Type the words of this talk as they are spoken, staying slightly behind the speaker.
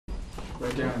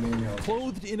Write down an email.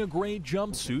 Clothed in a gray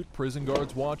jumpsuit, prison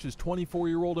guards watch as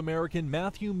 24-year-old American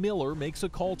Matthew Miller makes a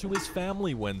call to his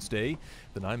family Wednesday.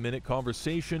 The 9-minute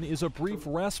conversation is a brief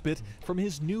respite from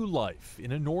his new life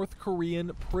in a North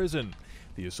Korean prison.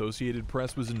 The Associated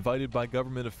Press was invited by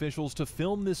government officials to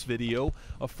film this video,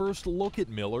 a first look at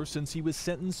Miller since he was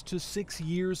sentenced to 6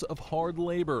 years of hard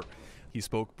labor. He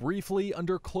spoke briefly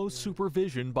under close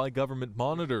supervision by government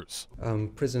monitors.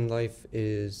 Prison life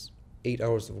is 8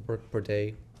 hours of work per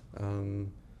day.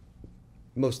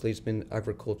 Mostly it's been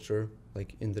agriculture,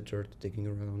 like in the dirt, digging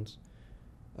around.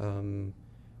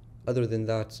 Other than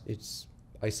that, it's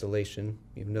isolation.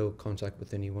 You have no contact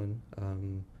with anyone.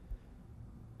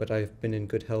 But I've been in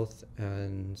good health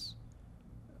and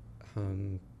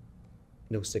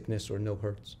no sickness or no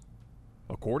hurts.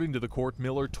 According to the court,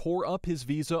 Miller tore up his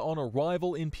visa on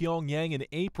arrival in Pyongyang in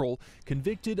April,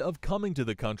 convicted of coming to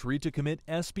the country to commit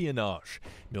espionage.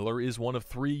 Miller is one of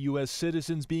 3 U.S.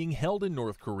 citizens being held in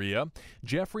North Korea.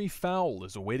 Jeffrey Fowle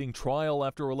is awaiting trial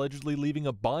after allegedly leaving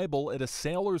a Bible at a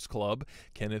sailors' club.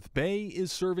 Kenneth Bay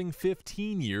is serving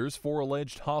 15 years for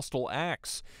alleged hostile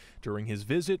acts. During his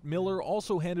visit, Miller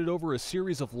also handed over a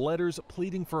series of letters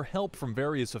pleading for help from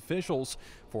various officials,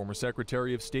 former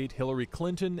Secretary of State Hillary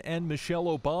Clinton and Michelle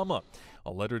Obama.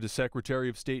 A letter to Secretary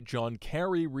of State John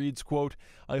Kerry reads, quote,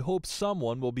 "I hope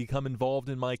someone will become involved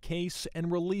in my case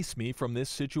and release me from this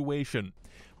situation."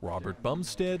 Robert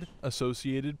Bumstead,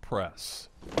 Associated Press.